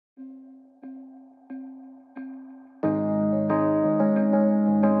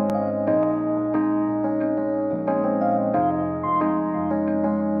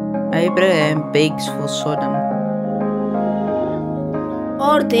Abraham begs for Sodom.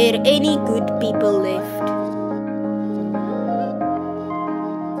 Are there any good people left?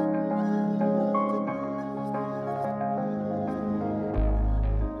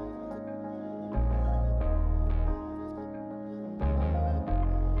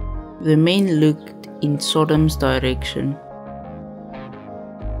 The men looked in Sodom's direction.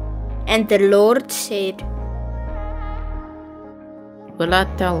 And the Lord said, Will I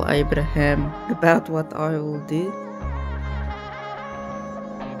tell Abraham about what I will do?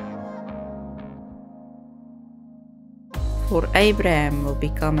 For Abraham will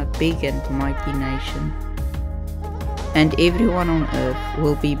become a big and mighty nation, and everyone on earth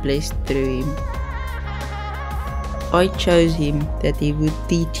will be blessed through him. I chose him that he would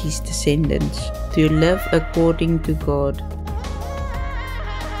teach his descendants to live according to God.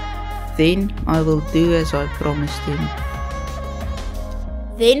 Then I will do as I promised him.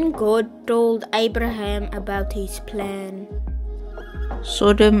 Then God told Abraham about his plan.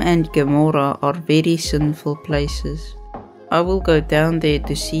 Sodom and Gomorrah are very sinful places. I will go down there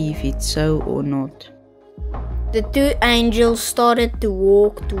to see if it's so or not. The two angels started to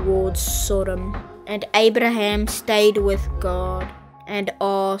walk towards Sodom, and Abraham stayed with God and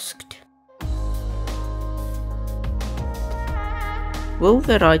asked, Will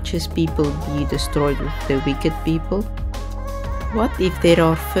the righteous people be destroyed with the wicked people? What if there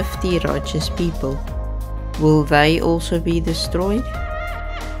are 50 righteous people? Will they also be destroyed?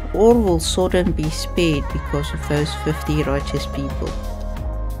 Or will Sodom be spared because of those 50 righteous people?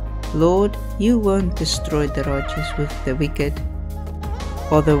 Lord, you won't destroy the righteous with the wicked.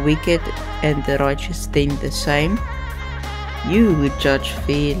 Are the wicked and the righteous then the same? You would judge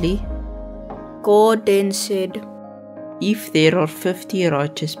fairly. God then said, If there are 50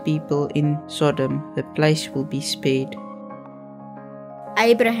 righteous people in Sodom, the place will be spared.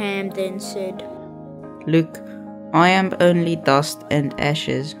 Abraham then said, Look, I am only dust and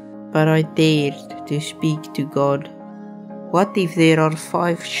ashes, but I dared to speak to God. What if there are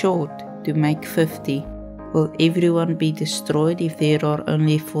 5 short to make 50? Will everyone be destroyed if there are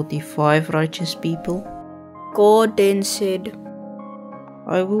only 45 righteous people? God then said,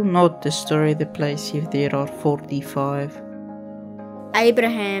 I will not destroy the place if there are 45.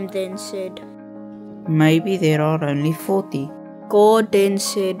 Abraham then said, Maybe there are only 40. God then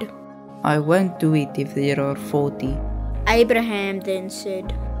said, I won't do it if there are 40. Abraham then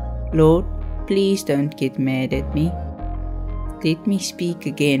said, Lord, please don't get mad at me. Let me speak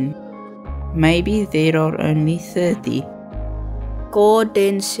again. Maybe there are only 30. God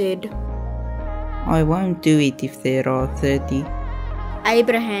then said, I won't do it if there are 30.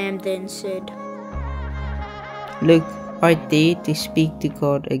 Abraham then said, Look, I dare to speak to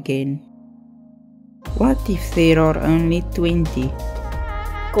God again. What if there are only 20?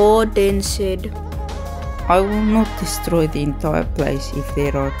 God then said, I will not destroy the entire place if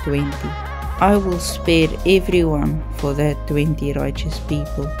there are 20. I will spare everyone for that 20 righteous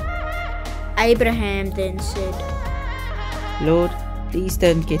people. Abraham then said, Lord, please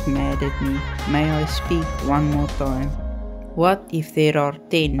don't get mad at me. May I speak one more time? What if there are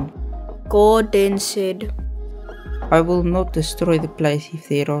 10? God then said, I will not destroy the place if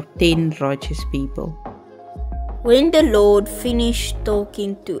there are 10 righteous people. When the Lord finished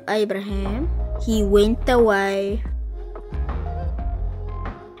talking to Abraham, he went away.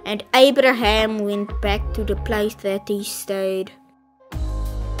 And Abraham went back to the place that he stayed.